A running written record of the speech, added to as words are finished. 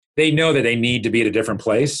they know that they need to be at a different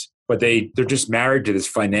place, but they're just married to this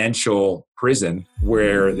financial prison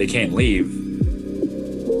where they can't leave.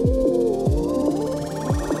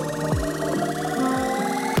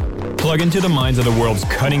 Plug into the minds of the world's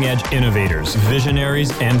cutting-edge innovators,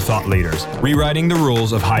 visionaries, and thought leaders, rewriting the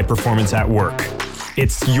rules of high performance at work.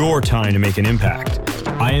 It's your time to make an impact.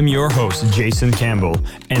 I am your host, Jason Campbell,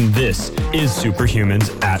 and this is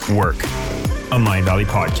Superhumans at Work, a Mindvalley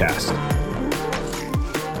podcast.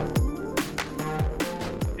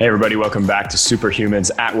 Hey everybody, welcome back to Superhumans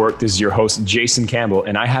at Work. This is your host, Jason Campbell,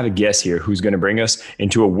 and I have a guest here who's going to bring us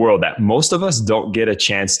into a world that most of us don't get a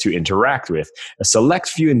chance to interact with. A select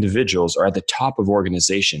few individuals are at the top of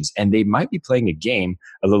organizations, and they might be playing a game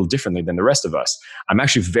a little differently than the rest of us. I'm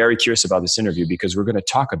actually very curious about this interview because we're going to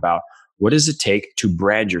talk about what does it take to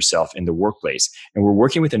brand yourself in the workplace? And we're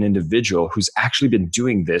working with an individual who's actually been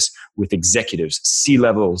doing this with executives,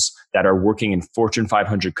 C-levels that are working in Fortune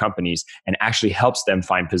 500 companies and actually helps them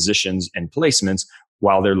find positions and placements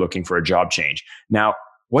while they're looking for a job change. Now,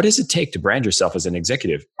 what does it take to brand yourself as an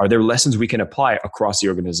executive? Are there lessons we can apply across the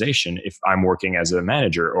organization if I'm working as a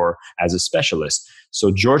manager or as a specialist?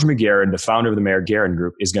 So George McGarren, the founder of the Mayor Garren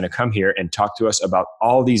Group, is going to come here and talk to us about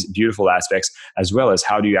all these beautiful aspects, as well as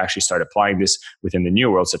how do you actually start applying this within the new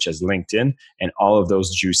world, such as LinkedIn and all of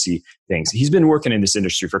those juicy things. He's been working in this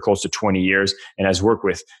industry for close to 20 years and has worked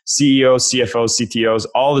with CEOs, CFOs, CTOs,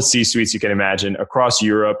 all the C-suites you can imagine across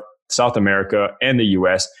Europe, South America, and the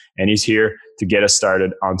US. And he's here to get us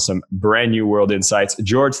started on some brand new world insights.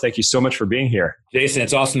 George, thank you so much for being here. Jason,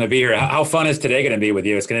 it's awesome to be here. How fun is today going to be with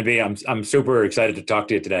you? It's going to be, I'm super excited to talk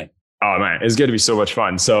to you today. Oh man, it's going to be so much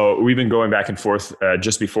fun. So we've been going back and forth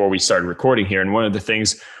just before we started recording here. And one of the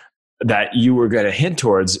things that you were going to hint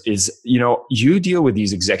towards is, you deal with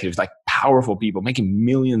these executives, like powerful people making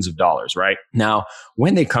millions of dollars, right? Now,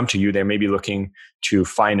 when they come to you, they may be looking to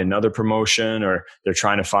find another promotion or they're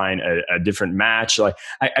trying to find a different match. Like,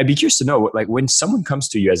 I'd be curious to know, like when someone comes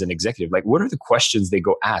to you as an executive, like what are the questions they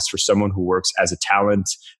go ask for someone who works as a talent,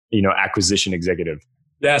 acquisition executive?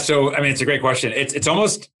 Yeah. So, it's a great question. It's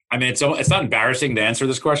almost, it's not embarrassing to answer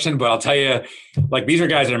this question, but I'll tell you, like these are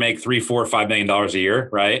guys that make $3, $4, $5 million a year,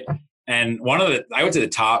 right? And I would say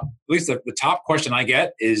the top question I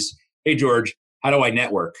get is, hey, George, how do I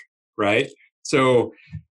network? Right. So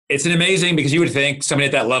it's an amazing, because you would think somebody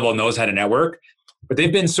at that level knows how to network, but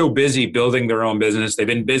they've been so busy building their own business. They've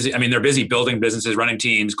been busy. They're busy building businesses, running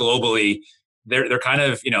teams globally. They're kind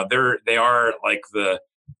of, they are like the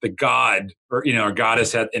god or, or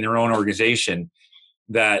goddess in their own organization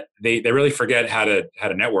that they really forget how to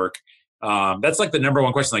network. That's like the number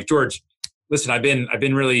one question. Like, George, listen, I've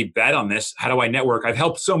been really bad on this. How do I network? I've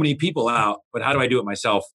helped so many people out, but how do I do it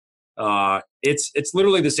myself? It's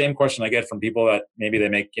literally the same question I get from people that maybe they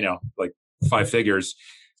make, like 5 figures.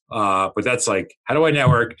 But that's like, how do I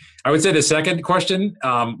network? I would say the second question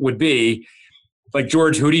would be like,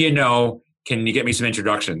 George, who do you know? Can you get me some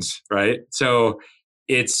introductions? Right. So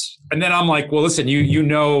and then I'm like, well, listen, you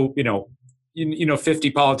know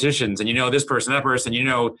 50 politicians and this person, that person,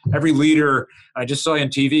 every leader. I just saw you on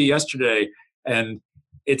TV yesterday. And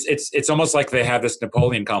it's almost like they have this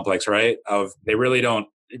Napoleon complex, right? Of they really don't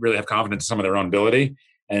really have confidence in some of their own ability.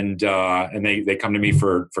 And they come to me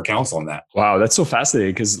for counsel on that. Wow, that's so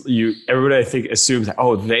fascinating because everybody I think assumes,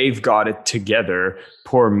 oh, they've got it together.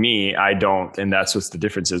 Poor me, I don't, and that's what the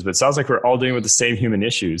difference is. But it sounds like we're all dealing with the same human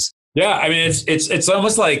issues. Yeah, it's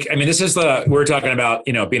almost like this is we're talking about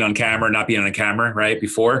being on camera, not being on camera, right?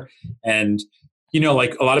 Before, and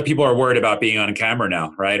like a lot of people are worried about being on camera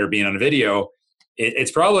now, right, or being on a video.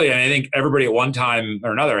 It's probably, I think everybody at one time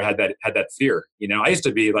or another had that fear. I used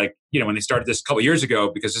to be like, when they started this a couple of years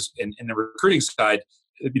ago, because in the recruiting side,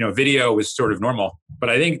 video was sort of normal. But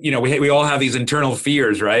I think, we all have these internal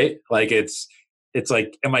fears, right? Like it's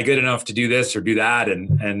like, am I good enough to do this or do that?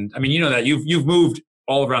 And that you've moved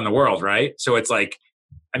all around the world, right? So it's like,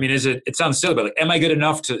 it sounds silly, but like, am I good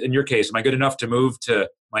enough to, in your case, am I good enough to move to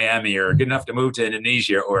Miami or good enough to move to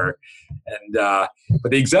Indonesia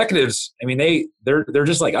but the executives, they're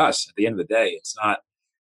just like us at the end of the day.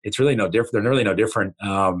 It's really no different. They're really no different.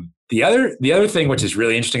 The other thing, which is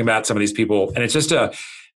really interesting about some of these people, and it's just a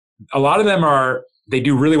lot of them they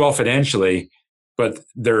do really well financially, but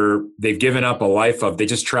they've given up a life of, they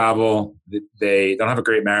just travel. They don't have a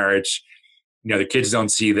great marriage. The kids don't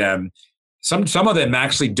see them. Some of them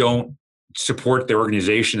actually don't support the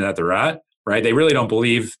organization that they're at, right? They really don't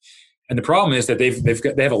believe. And the problem is that they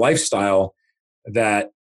have a lifestyle that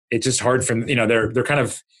it's just hard for them. They're kind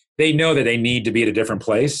of, they know that they need to be at a different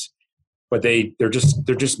place, but they're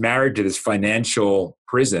just married to this financial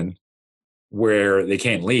prison where they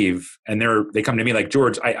can't leave. And they come to me like,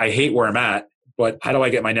 George, I hate where I'm at, but how do I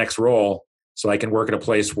get my next role so I can work at a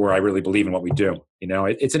place where I really believe in what we do? You know,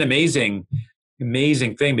 it's an amazing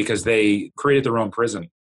thing because they created their own prison.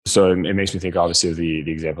 So it makes me think, obviously, of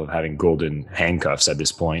the example of having golden handcuffs at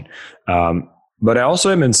this point. But I also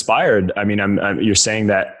am inspired. I mean, you're saying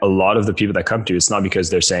that a lot of the people that come to you, it's not because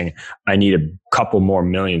they're saying, I need a couple more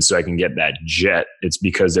million so I can get that jet. It's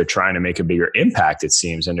because they're trying to make a bigger impact, it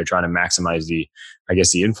seems, and they're trying to maximize the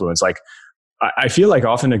influence. Like, I feel like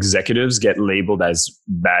often executives get labeled as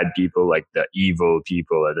bad people, like the evil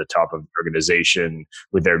people at the top of the organization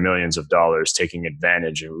with their millions of dollars taking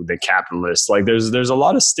advantage of the capitalists. Like there's a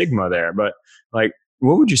lot of stigma there, but like,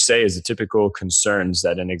 what would you say is the typical concerns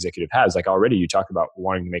that an executive has? Like already you talked about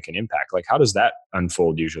wanting to make an impact. Like how does that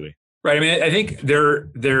unfold usually? Right. I mean, I think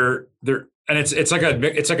they're and it's like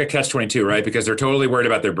a catch-22, right? Because they're totally worried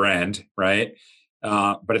about their brand, right?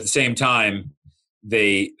 But at the same time,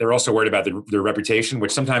 they're also worried about their reputation,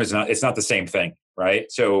 which sometimes it's not the same thing,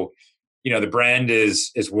 right? So, you know, the brand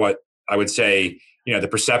is what I would say, you know, the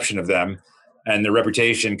perception of them, and the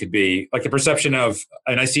reputation could be like the perception of,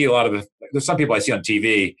 and I see a lot of there's some people I see on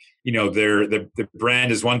TV, you know, the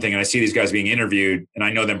brand is one thing, and I see these guys being interviewed and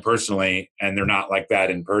I know them personally and they're not like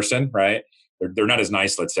that in person, right? They're not as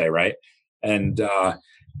nice, let's say, right? And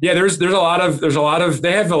yeah, there's a lot of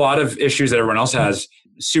they have a lot of issues that everyone else has.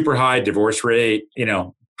 Super high divorce rate, you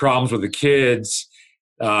know, problems with the kids,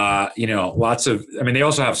 you know, lots of, I mean, they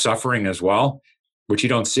also have suffering as well, which you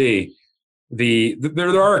don't see.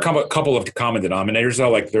 There are a couple of common denominators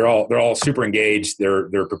though, like they're all super engaged.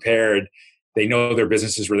 They're prepared. They know their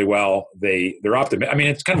businesses really well. They're optimistic. I mean,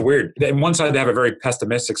 it's kind of weird. On one side, they have a very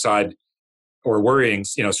pessimistic side or worrying,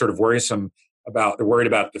 you know, sort of worrisome they're worried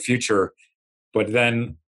about the future, but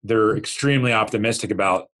then they're extremely optimistic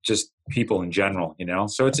about just people in general, you know?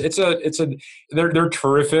 So they're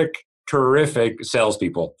terrific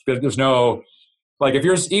salespeople. There's no, like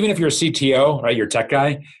even if you're a CTO, right? You're a tech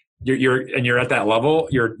guy, you're at that level,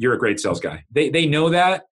 you're a great sales guy. They know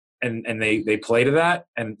that and they play to that.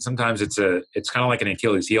 And sometimes it's kind of like an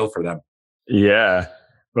Achilles heel for them. Yeah.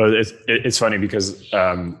 Well, it's funny because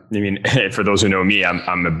I mean, for those who know me,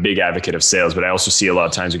 I'm a big advocate of sales, but I also see a lot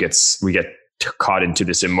of times we get caught into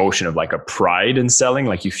this emotion of like a pride in selling.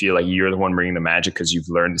 Like you feel like you're the one bringing the magic because you've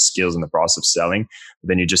learned the skills in the process of selling, but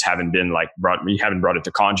then you just haven't brought it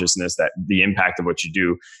to consciousness that the impact of what you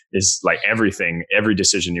do is like everything, every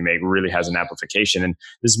decision you make really has an amplification. And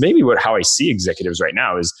this is maybe how I see executives right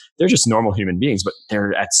now is they're just normal human beings, but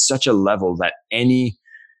they're at such a level that any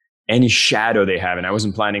shadow they have, and I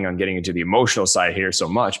wasn't planning on getting into the emotional side here so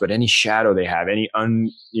much, but any shadow they have, any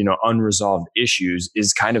unresolved issues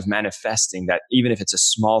is kind of manifesting that even if it's a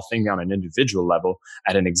small thing on an individual level,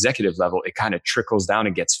 at an executive level, it kind of trickles down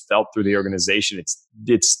and gets felt through the organization.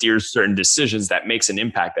 It steers certain decisions that makes an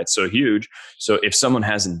impact that's so huge. So if someone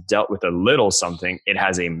hasn't dealt with a little something, it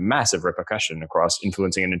has a massive repercussion across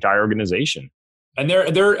influencing an entire organization. And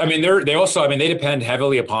they depend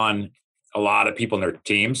heavily upon a lot of people in their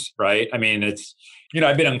teams, right? I mean, it's, you know,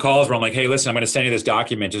 I've been on calls where I'm like, hey, listen, I'm going to send you this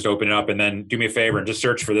document, just open it up and then do me a favor and just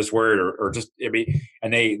search for this word or just,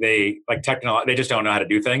 and they like they just don't know how to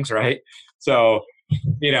do things, right? So,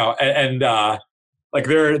 you know, like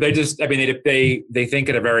they think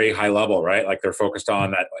at a very high level, right? Like they're focused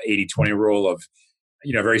on that 80-20 rule of,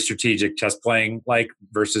 you know, very strategic chess playing, like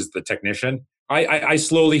versus the technician. I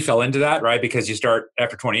slowly fell into that, right? Because you start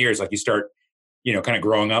after 20 years, like you start, you know, kind of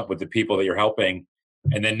growing up with the people that you're helping.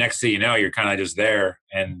 And then next thing you know, you're kind of just there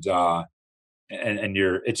and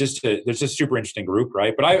it's just super interesting group.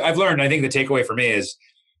 Right. But I've learned, I think the takeaway for me is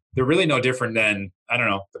they're really no different than, I don't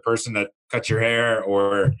know, the person that cuts your hair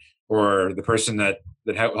or the person that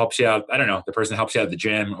helps you out. I don't know, the person that helps you out at the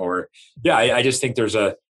gym I just think there's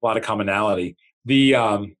a lot of commonality.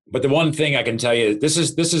 But the one thing I can tell you, this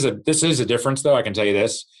is a difference though. I can tell you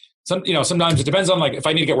this. Sometimes it depends on, like, if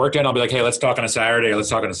I need to get work done, I'll be like, hey, let's talk on a Saturday or let's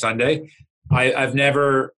talk on a Sunday. I've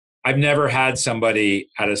never had somebody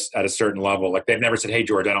at a certain level, like they've never said, hey,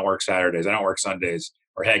 George, I don't work Saturdays, I don't work Sundays,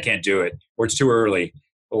 or hey, I can't do it, or it's too early,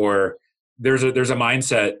 or there's a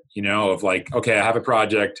mindset, you know, of like, okay, I have a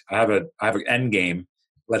project, I have an end game,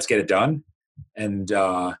 let's get it done. And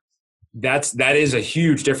that is a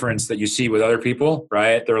huge difference that you see with other people,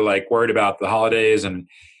 right? They're like worried about the holidays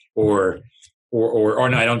or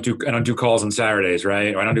no, I don't do calls on Saturdays,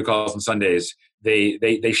 right? Or I don't do calls on Sundays.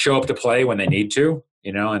 They show up to play when they need to,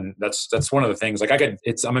 you know, and that's one of the things. Like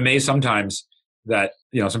I'm amazed sometimes that,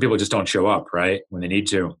 you know, some people just don't show up, right, when they need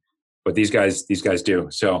to, but these guys do.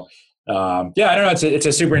 So I don't know. It's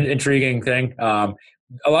a super intriguing thing.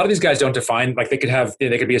 a lot of these guys don't define, like they could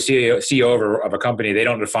be a CEO of a company. They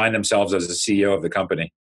don't define themselves as the CEO of the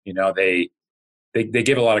company. They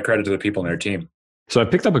give a lot of credit to the people in their team. So I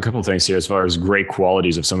picked up a couple of things here as far as great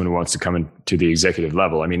qualities of someone who wants to come into the executive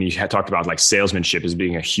level. I mean, you had talked about like salesmanship as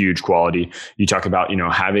being a huge quality. You talk about,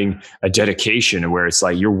 having a dedication where it's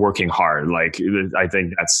like you're working hard. Like, I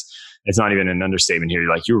think it's not even an understatement here.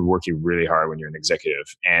 Like, you're working really hard when you're an executive.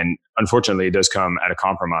 And unfortunately, it does come at a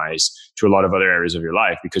compromise to a lot of other areas of your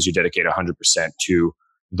life because you dedicate 100% to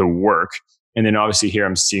the work. And then obviously here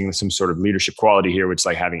I'm seeing some sort of leadership quality here, which is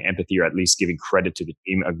like having empathy or at least giving credit to the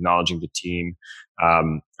team, acknowledging the team,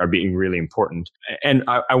 are being really important. And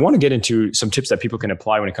I want to get into some tips that people can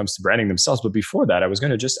apply when it comes to branding themselves. But before that, I was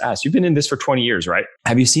going to just ask, you've been in this for 20 years, right?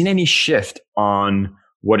 Have you seen any shift on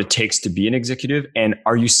what it takes to be an executive? And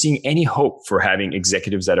are you seeing any hope for having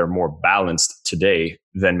executives that are more balanced today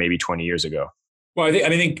than maybe 20 years ago? Well, I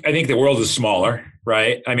think the world is smaller,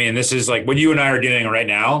 right? I mean, this is like what you and I are doing right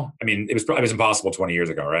now. I mean, it was impossible 20 years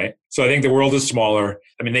ago, right? So I think the world is smaller.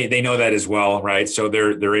 I mean, they know that as well, right? So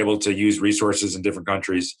they're able to use resources in different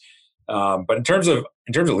countries. But in terms of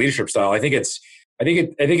leadership style, I think it's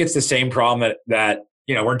the same problem that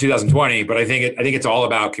we're in 2020, but I think it's all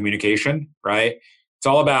about communication, right? It's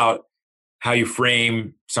all about how you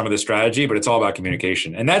frame some of the strategy, but it's all about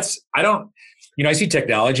communication. And I see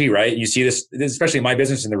technology, right? You see this, especially in my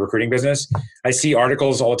business, in the recruiting business. I see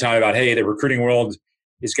articles all the time about, hey, the recruiting world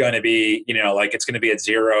is going to be, it's going to be at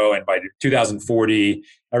zero. And by 2040,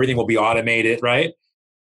 everything will be automated, right?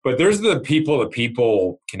 But there's the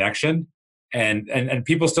people-to-people connection and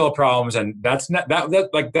people still have problems. And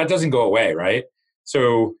that doesn't go away, right?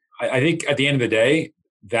 So I think at the end of the day,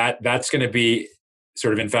 that's going to be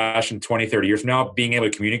sort of in fashion 20, 30 years from now, being able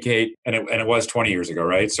to communicate. And it was 20 years ago,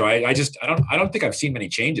 right? So I don't think I've seen many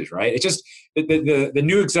changes, right? It's just the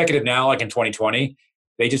new executive now, like in 2020,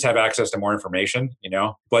 they just have access to more information,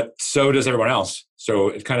 but so does everyone else. So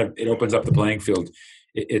it opens up the playing field.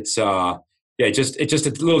 It's just a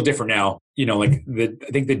little different now. I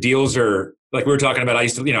think the deals are like we were talking about. I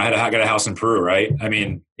used to, I got a house in Peru, right? I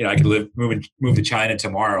mean, I could move to China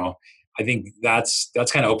tomorrow. I think that's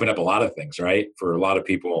kind of opened up a lot of things, right? For a lot of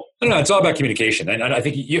people. I don't know. It's all about communication. And I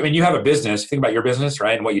think you have a business, think about your business,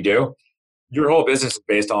 right? And what you do, your whole business is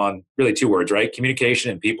based on really two words, right?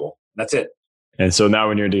 Communication and people. That's it. And so now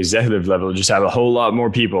when you're at the executive level, just have a whole lot more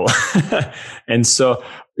people. And so,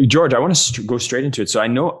 George, I want to go straight into it. So I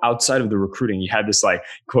know outside of the recruiting, you had this like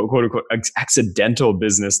quote unquote accidental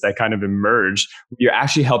business that kind of emerged. You're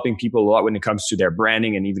actually helping people a lot when it comes to their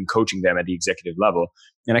branding and even coaching them at the executive level.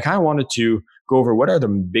 And I kind of wanted to go over what are the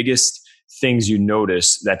biggest things you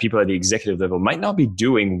notice that people at the executive level might not be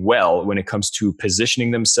doing well when it comes to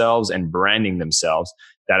positioning themselves and branding themselves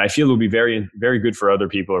that I feel will be very, very good for other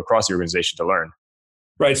people across the organization to learn.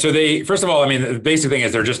 Right. So first of all, I mean, the basic thing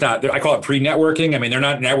is they're just not, I call it pre-networking. I mean, they're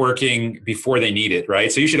not networking before they need it,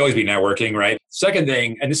 right? So you should always be networking, right? Second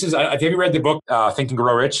thing, and this is, have you read the book, Think and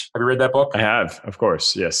Grow Rich? Have you read that book? I have, of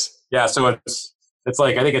course. Yes. Yeah. So it's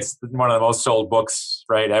like, I think it's one of the most sold books,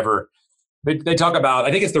 right, ever. They talk about,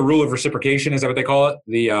 I think it's the rule of reciprocation. Is that what they call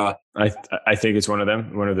it? I think it's one of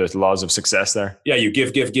them, one of the laws of success there. Yeah. You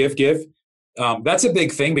give. That's a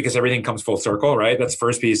big thing because everything comes full circle, right? That's the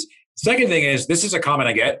first piece. Second thing is, this is a comment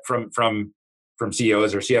I get from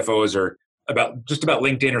CEOs or CFOs or about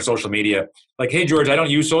LinkedIn or social media. Like, hey, George, I don't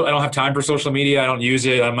have time for social media. I don't use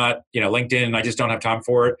it. I'm not, LinkedIn. I just don't have time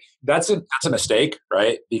for it. That's a mistake,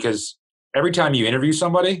 right? Because every time you interview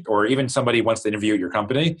somebody or even somebody wants to interview at your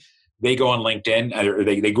company, they go on LinkedIn or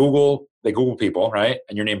they Google people, right?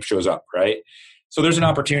 And your name shows up, right? So there's an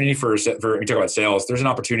opportunity for when you talk about sales, there's an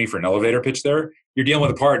opportunity for an elevator pitch there. You're dealing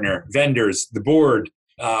with a partner, vendors, the board,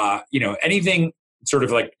 anything sort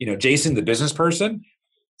of like, Jason, the business person.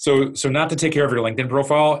 So not to take care of your LinkedIn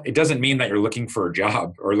profile, it doesn't mean that you're looking for a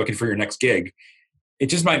job or looking for your next gig. It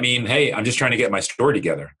just might mean, hey, I'm just trying to get my story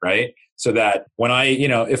together, right? So that when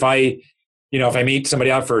if I meet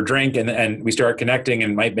somebody out for a drink and we start connecting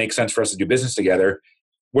and it might make sense for us to do business together,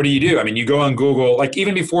 what do? I mean, you go on Google, like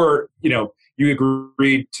even before, you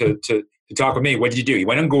agreed to talk with me, what did you do? You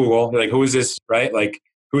went on Google, you're like, who is this, right? Like,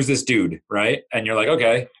 who's this dude, right? And you're like,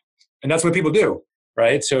 okay. And that's what people do,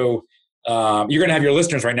 right? So you're going to have your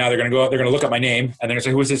listeners right now, they're going to go out, they're going to look up my name and they're going to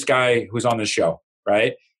say, who is this guy who's on this show,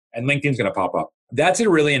 right? And LinkedIn's going to pop up. That's a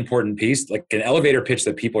really important piece, like an elevator pitch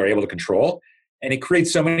that people are able to control. And it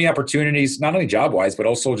creates so many opportunities, not only job-wise, but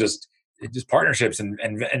also just partnerships and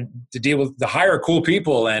to deal with, to hire cool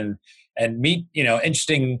people and meet,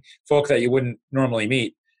 interesting folk that you wouldn't normally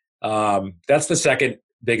meet. That's the second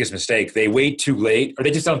biggest mistake. They wait too late, or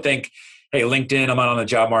they just don't think, hey, LinkedIn, I'm not on the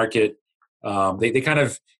job market. They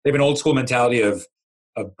have an old school mentality of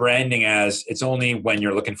branding as it's only when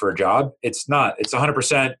you're looking for a job. It's not. It's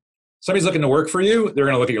 100%. Somebody's looking to work for you, they're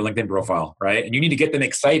going to look at your LinkedIn profile, right? And you need to get them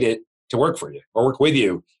excited to work for you or work with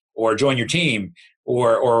you or join your team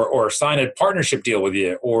or sign a partnership deal with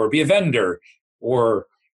you or be a vendor or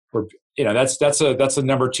that's a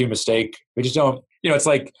number two mistake. We just don't, it's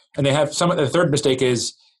like, and they have the third mistake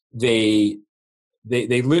is they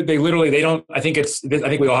literally, they don't, I think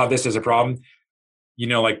we all have this as a problem.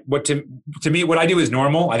 Like what to me, what I do is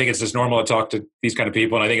normal. I think it's just normal to talk to these kind of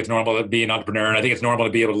people. And I think it's normal to be an entrepreneur. And I think it's normal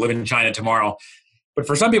to be able to live in China tomorrow. But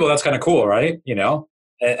for some people, that's kind of cool, right?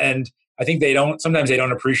 And I think sometimes they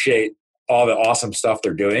don't appreciate all the awesome stuff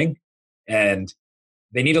they're doing. And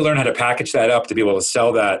they need to learn how to package that up to be able to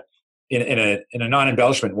sell that in a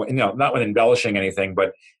non-embellishment way, not with embellishing anything,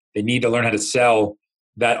 but they need to learn how to sell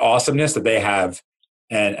that awesomeness that they have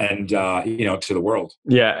and to the world.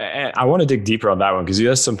 Yeah. And I want to dig deeper on that one because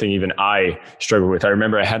that's something even I struggle with. I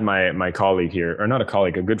remember I had my colleague here, or not a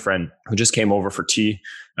colleague, a good friend who just came over for tea.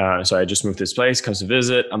 So I just moved to this place, comes to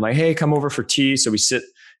visit. I'm like, hey, come over for tea. So we sit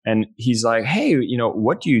and he's like, hey,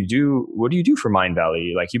 what do you do? What do you do for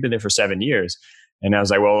Mindvalley? Like you've been there for 7 years. And I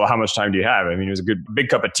was like, well, how much time do you have? I mean, it was a big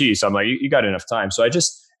cup of tea. So I'm like, you got enough time. So I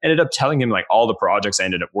just ended up telling him like all the projects I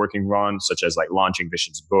ended up working on, such as like launching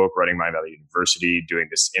Vision's book, running Mindvalley University, doing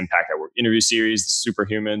this Impact at Work interview series, the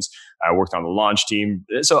Superhumans. I worked on the launch team.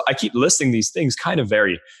 So I keep listing these things kind of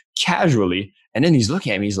very casually. And then he's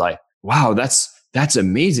looking at me, he's like, wow, that's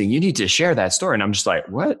amazing. You need to share that story. And I'm just like,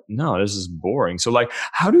 what? No, this is boring. So like,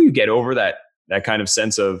 how do you get over that kind of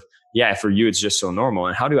sense of, yeah, for you, it's just so normal.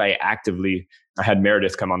 And how do I had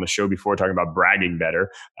Meredith come on the show before talking about bragging better.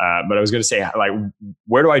 But I was going to say, like,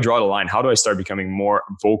 where do I draw the line? How do I start becoming more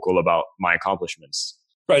vocal about my accomplishments?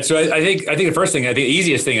 Right. So I think the first thing, the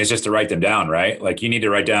easiest thing is just to write them down, right? Like you need to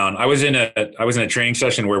write down. I was in a training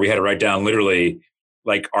session where we had to write down literally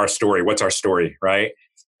like our story. What's our story, right?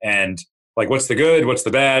 And like, what's the good? What's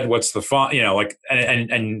the bad? What's the fun?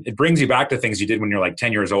 And it brings you back to things you did when you're like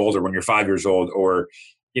 10 years old or when you're 5 years old or,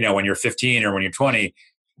 when you're 15 or when you're 20.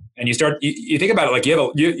 And you start, you think about it like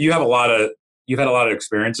you've had a lot of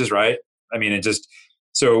experiences, right? I mean,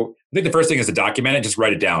 so I think the first thing is to document it, just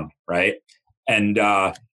write it down, right? And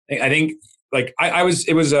I think like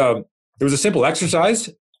it was a simple exercise,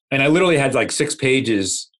 and I literally had like 6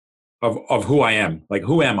 pages of who I am, like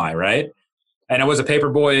who am I, right? And I was a paper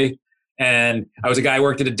boy, and I was a guy who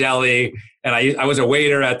worked at a deli, and I was a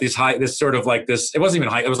waiter at this sort of like this. It wasn't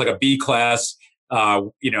even high; it was like a B class,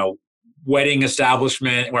 wedding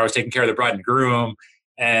establishment where I was taking care of the bride and groom.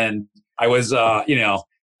 And I was, I don't know,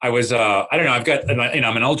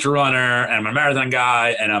 I'm an ultra runner and I'm a marathon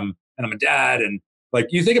guy and I'm a dad. And like,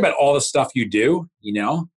 you think about all the stuff you do,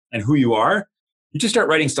 and who you are, you just start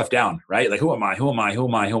writing stuff down, right? Like, who am I? Who am I? Who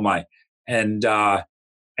am I? Who am I? And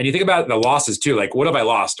you think about the losses too. Like, what have I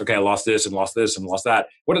lost? Okay. I lost this and lost this and lost that.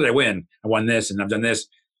 What did I win? I won this and I've done this.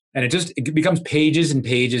 And it becomes pages and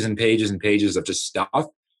pages and pages and pages of just stuff.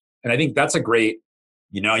 And I think that's a great,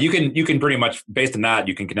 you can pretty much based on that,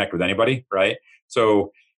 you can connect with anybody, right?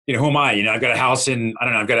 So, who am I? I've got a house in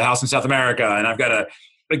South America, and I've got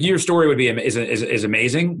like your story would be is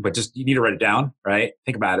amazing, but just you need to write it down, right?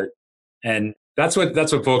 Think about it, and that's what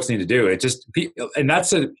folks need to do. It just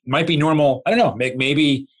might be normal. I don't know,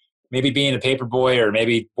 maybe being a paper boy or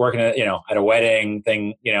maybe working at a wedding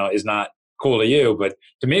thing, is not cool to you, but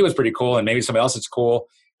to me it was pretty cool, and maybe somebody else it's cool.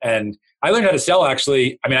 And I learned how to sell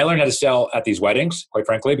actually. I mean, I learned how to sell at these weddings, quite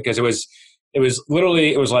frankly, because it was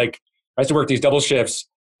like I used to work these double shifts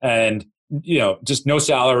and, just no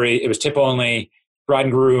salary. It was tip only, bride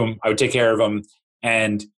and groom. I would take care of them.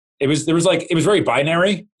 And it was very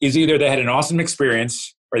binary. Is either they had an awesome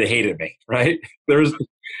experience or they hated me, right? There's,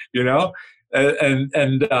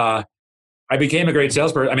 and I became a great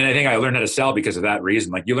salesperson. I mean, I think I learned how to sell because of that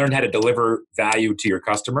reason. Like you learn how to deliver value to your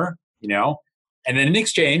customer, and then in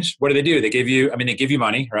exchange, what do? They give you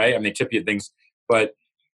money, right? I mean, they tip you things, but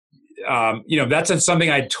that's something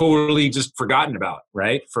I'd totally just forgotten about,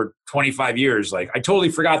 right? For 25 years, like I totally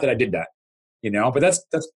forgot that I did that, but that's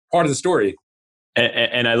part of the story.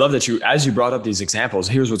 And I love that as you brought up these examples,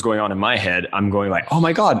 here's what's going on in my head. I'm going like, oh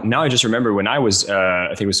my God, now I just remember when I was, I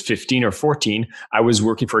think it was 15 or 14, I was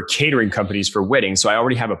working for catering companies for weddings. So I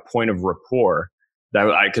already have a point of rapport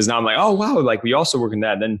because now I'm like, oh wow, like we also work in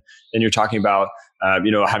that. Then you're talking about,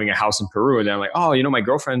 having a house in Peru, and then I'm like, oh, my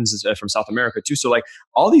girlfriend's from South America too. So like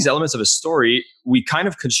all these elements of a story, we kind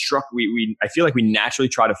of construct. I feel like we naturally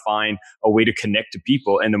try to find a way to connect to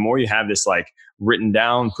people, and the more you have this like written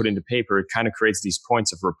down, put into paper, it kind of creates these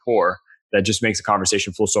points of rapport. that just makes the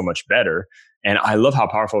conversation flow so much better. And I love how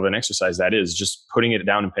powerful of an exercise that is, just putting it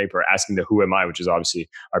down in paper, asking the who am I, which is obviously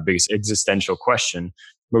our biggest existential question,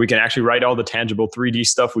 where we can actually write all the tangible 3D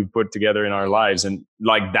stuff we've put together in our lives. And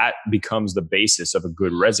like that becomes the basis of a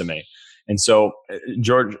good resume. And so,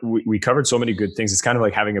 George, we covered so many good things. It's kind of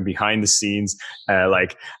like having a behind the scenes,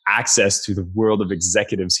 like access to the world of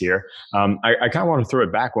executives here. I kind of want to throw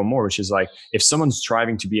it back one more, which is like, if someone's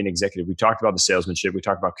striving to be an executive, we talked about the salesmanship, we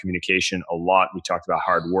talked about communication a lot, we talked about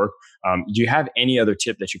hard work. Do you have any other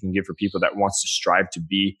tip that you can give for people that wants to strive to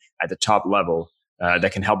be at the top level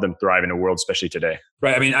that can help them thrive in a world, especially today?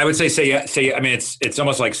 Right. I mean, I would say yes. I mean, it's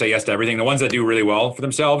almost like say yes to everything. The ones that do really well for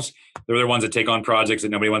themselves, they're the ones that take on projects that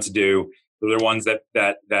nobody wants to do. They're the ones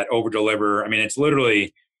that over deliver. I mean, it's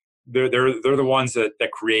literally they're the ones that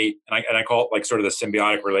create, and I call it like sort of the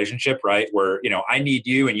symbiotic relationship, right? Where I need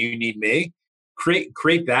you and you need me. Create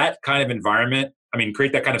that kind of environment. I mean,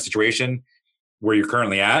 create that kind of situation where you're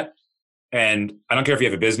currently at. And I don't care if you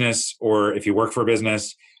have a business or if you work for a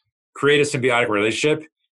business. Create a symbiotic relationship,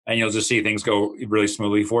 and you'll just see things go really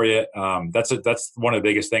smoothly for you. That's one of the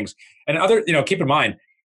biggest things. And keep in mind,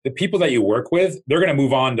 the people that you work with, they're going to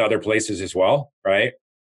move on to other places as well, right?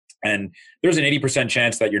 And there's an 80%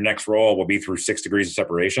 chance that your next role will be through 6 degrees of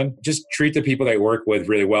separation. Just treat the people that you work with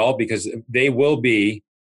really well, because they will be,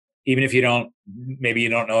 even if you don't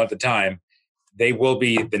know at the time, they will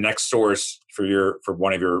be the next source for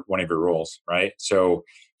one of your roles, right? So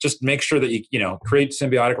just make sure that you create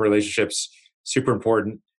symbiotic relationships. Super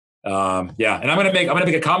important. Yeah. And I'm gonna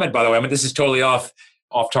make a comment, by the way. I mean, this is totally off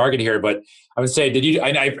target here, but I would say,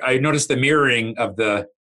 I noticed the mirroring of the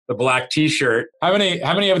black T-shirt. How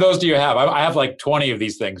many of those do you have? I have like 20 of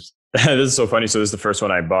these things. This is so funny. So this is the first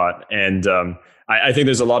one I bought, and I think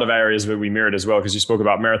there's a lot of areas where we mirrored as well, because you spoke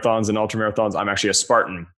about marathons and ultra marathons. I'm actually a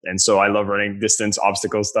Spartan, and so I love running distance,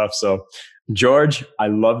 obstacle stuff. So, George, I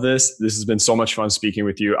love this. This has been so much fun speaking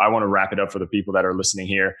with you. I want to wrap it up for the people that are listening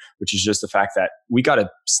here, which is just the fact that we got a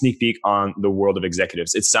sneak peek on the world of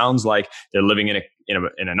executives. It sounds like they're living in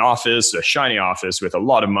an office, a shiny office with a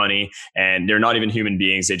lot of money, and they're not even human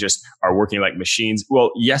beings. They just are working like machines.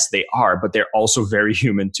 Well, yes, they are, but they're also very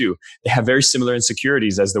human too. They have very similar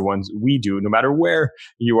insecurities as the ones we do, no matter where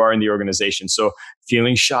you are in the organization. So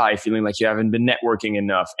feeling shy, feeling like you haven't been networking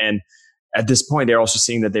enough. And at this point, they're also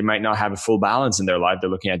seeing that they might not have a full balance in their life. They're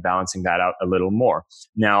looking at balancing that out a little more.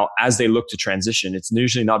 Now, as they look to transition, it's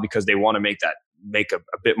usually not because they want to make a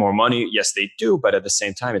bit more money. Yes, they do. But at the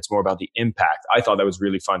same time, it's more about the impact. I thought that was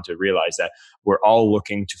really fun to realize that we're all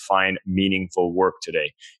looking to find meaningful work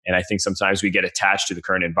today. And I think sometimes we get attached to the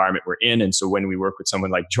current environment we're in. And so when we work with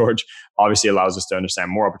someone like George, obviously allows us to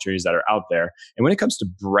understand more opportunities that are out there. And when it comes to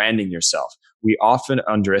branding yourself, we often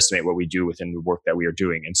underestimate what we do within the work that we are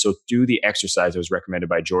doing. And so do the exercise that was recommended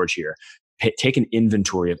by George here. Take an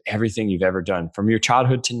inventory of everything you've ever done from your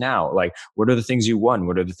childhood to now. Like, what are the things you won?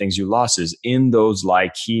 What are the things you lost? In those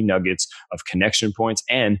like key nuggets of connection points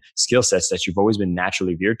and skill sets that you've always been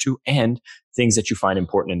naturally veered to, and things that you find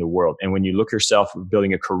important in the world. And when you look yourself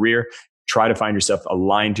building a career, try to find yourself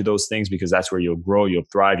aligned to those things, because that's where you'll grow, you'll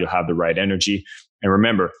thrive, you'll have the right energy. And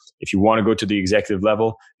remember, if you want to go to the executive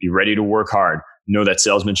level, be ready to work hard. Know that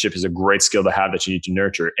salesmanship is a great skill to have that you need to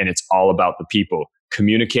nurture, and it's all about the people.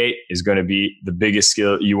 Communicate is going to be the biggest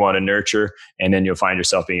skill you want to nurture, and then you'll find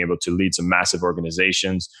yourself being able to lead some massive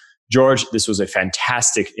organizations. George, this was a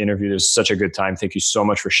fantastic interview. It was such a good time. Thank you so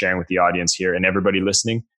much for sharing with the audience here, and everybody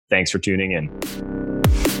listening, thanks for tuning in.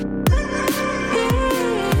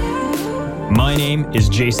 My name is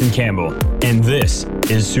Jason Campbell, and this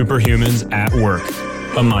is Superhumans at Work,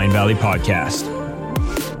 a Mindvalley podcast.